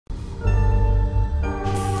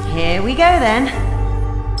Here we go then.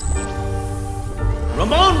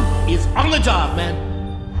 Ramone is on the job, man.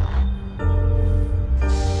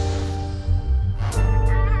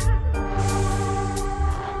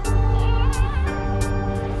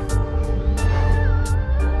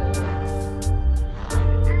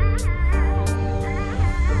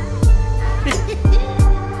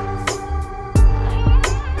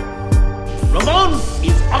 Ramone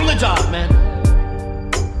is on the job, man.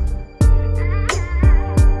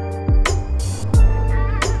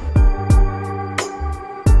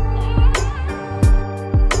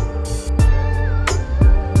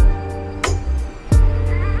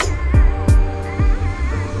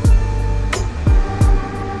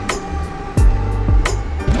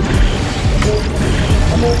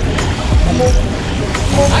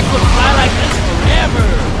 I could fly like this forever.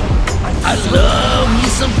 I love me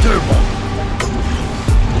some turbo.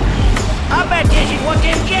 I bet this is what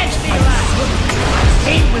them jets feel like. I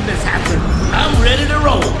hate when this happens. I'm ready to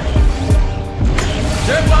roll.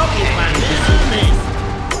 Turbo is my little name.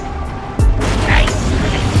 Nice.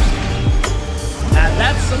 Now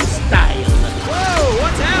that's some style. Whoa,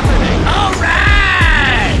 what's happening? All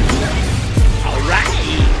right. All right.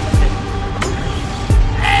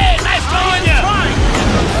 Hey, nice knowing you.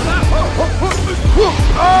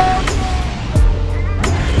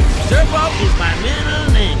 Turbo is my middle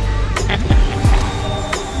name.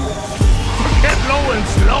 Get low and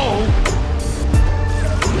slow.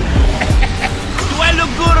 Do I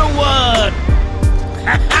look good or what?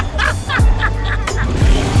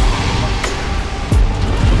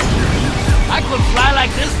 I could fly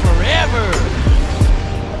like this forever.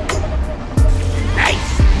 Nice.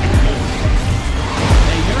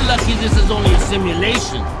 Hey, you're lucky this is only a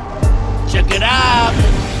simulation. Check it out.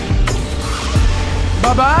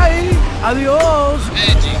 Bye-bye. Adios.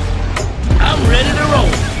 Edgy. I'm ready to roll.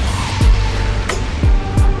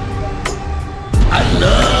 I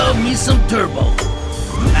love me some turbo.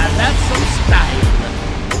 Now that's some style.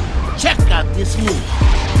 Check out this move.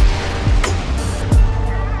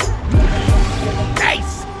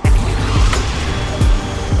 Nice.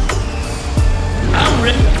 I'm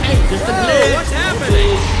ready. Hey, just a glitch. What's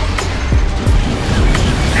happening?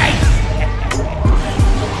 Nice.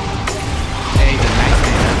 Hey, the nice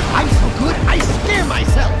man. I'm so good, I scare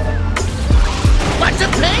myself. What's a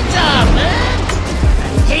paint job, man?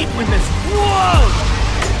 I hate when this. Whoa!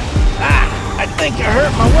 Ah, I think I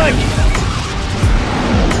hurt my leg.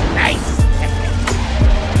 Nice.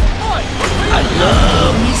 I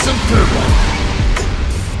love me some turbo.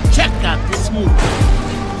 Check out this move.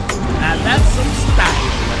 Now that's some style.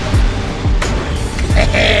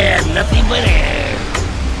 Nothing but air.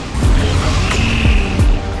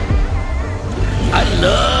 I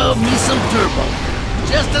love me some turbo.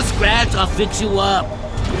 Just a scratch, I'll fix you up.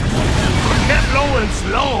 Get low and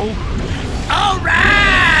slow. All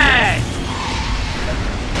right.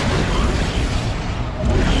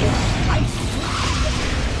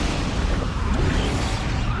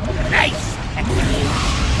 Nice.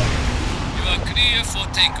 You are clear for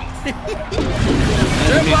takeoff.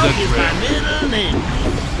 Turbo is my middle name.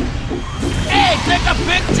 Hey, take a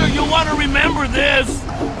picture. You want to remember this.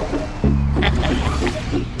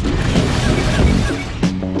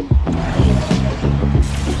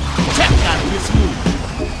 Check out this move.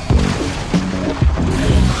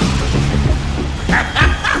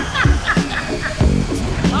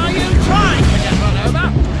 Are you trying to get run over?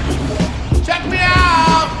 Check me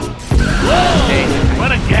out. Whoa,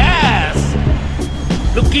 what a gas.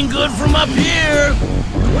 Looking good from up here.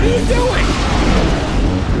 What are you doing?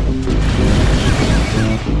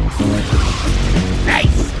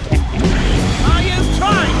 Nice. Are you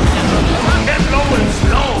trying to get run over? Get low and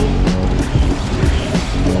slow.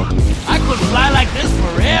 I could fly like this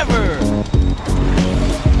forever.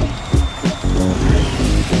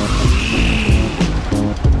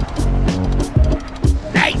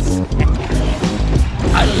 Nice.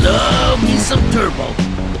 I love me some turbo.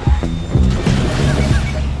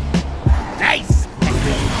 Nice.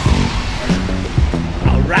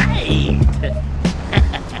 All right.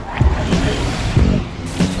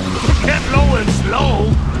 Get low and slow.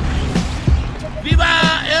 Viva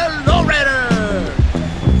el Lowrider!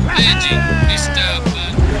 Edgy.